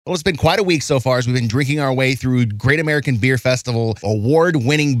Well, it's been quite a week so far as we've been drinking our way through Great American Beer Festival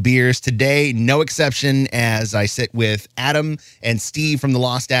award-winning beers. Today, no exception, as I sit with Adam and Steve from the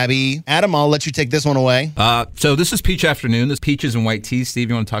Lost Abbey. Adam, I'll let you take this one away. So this is Peach Afternoon. This peaches and white tea. Steve,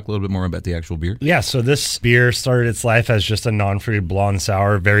 you want to talk a little bit more about the actual beer? Yeah, so this beer started its life as just a non-fruited blonde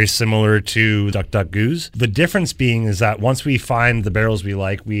sour, very similar to Duck Duck Goose. The difference being is that once we find the barrels we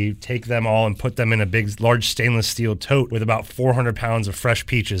like, we take them all and put them in a big, large stainless steel tote with about 400 pounds of fresh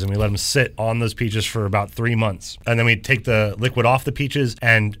peaches, and we let them sit on those peaches for about 3 months. And then we take the liquid off the peaches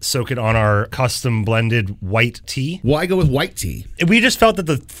and soak it on our custom blended white tea. Why go with white tea? We just felt that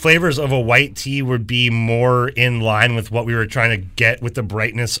the flavors of a white tea would be more in line with what we were trying to get with the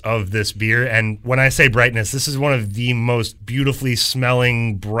brightness of this beer. And when I say brightness, this is one of the most beautifully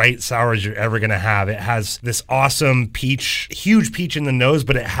smelling bright sours you're ever going to have. It has this awesome peach, huge peach in the nose,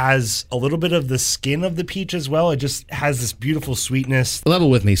 but it has a little bit of the skin of the peach as well. It just has this beautiful sweetness. Level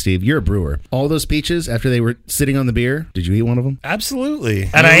with me, Steve. You're a brewer. All those peaches, after they were sitting on the beer, did you eat one of them? Absolutely.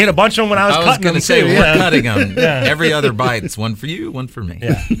 And I ate a bunch of them when I was cutting them. I was going to say, we're cutting them. Yeah. Every other bite, it's one for you, one for me.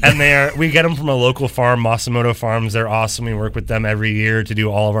 Yeah. And we get them from a local farm, Masamoto Farms. They're awesome. We work with them every year to do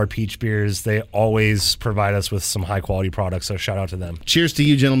all of our peach beers. They always provide us with some high quality products, so shout out to them. Cheers to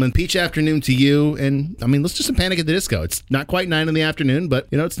you, gentlemen. Peach Afternoon to you. And I mean, let's do some Panic at the Disco. It's not quite 9 in the afternoon, but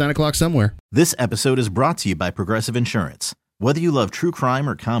it's 9 o'clock somewhere. This episode is brought to you by Progressive Insurance. Whether you love true crime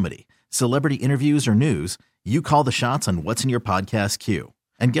or comedy, celebrity interviews or news, you call the shots on what's in your podcast queue.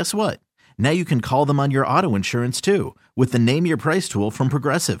 And guess what? Now you can call them on your auto insurance too with the Name Your Price tool from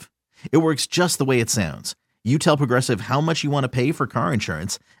Progressive. It works just the way it sounds. You tell Progressive how much you want to pay for car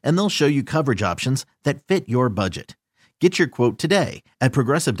insurance, and they'll show you coverage options that fit your budget. Get your quote today at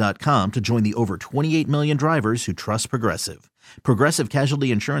Progressive.com to join the over 28 million drivers who trust Progressive. Progressive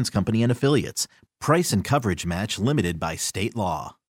Casualty Insurance Company and Affiliates. Price and coverage match limited by state law.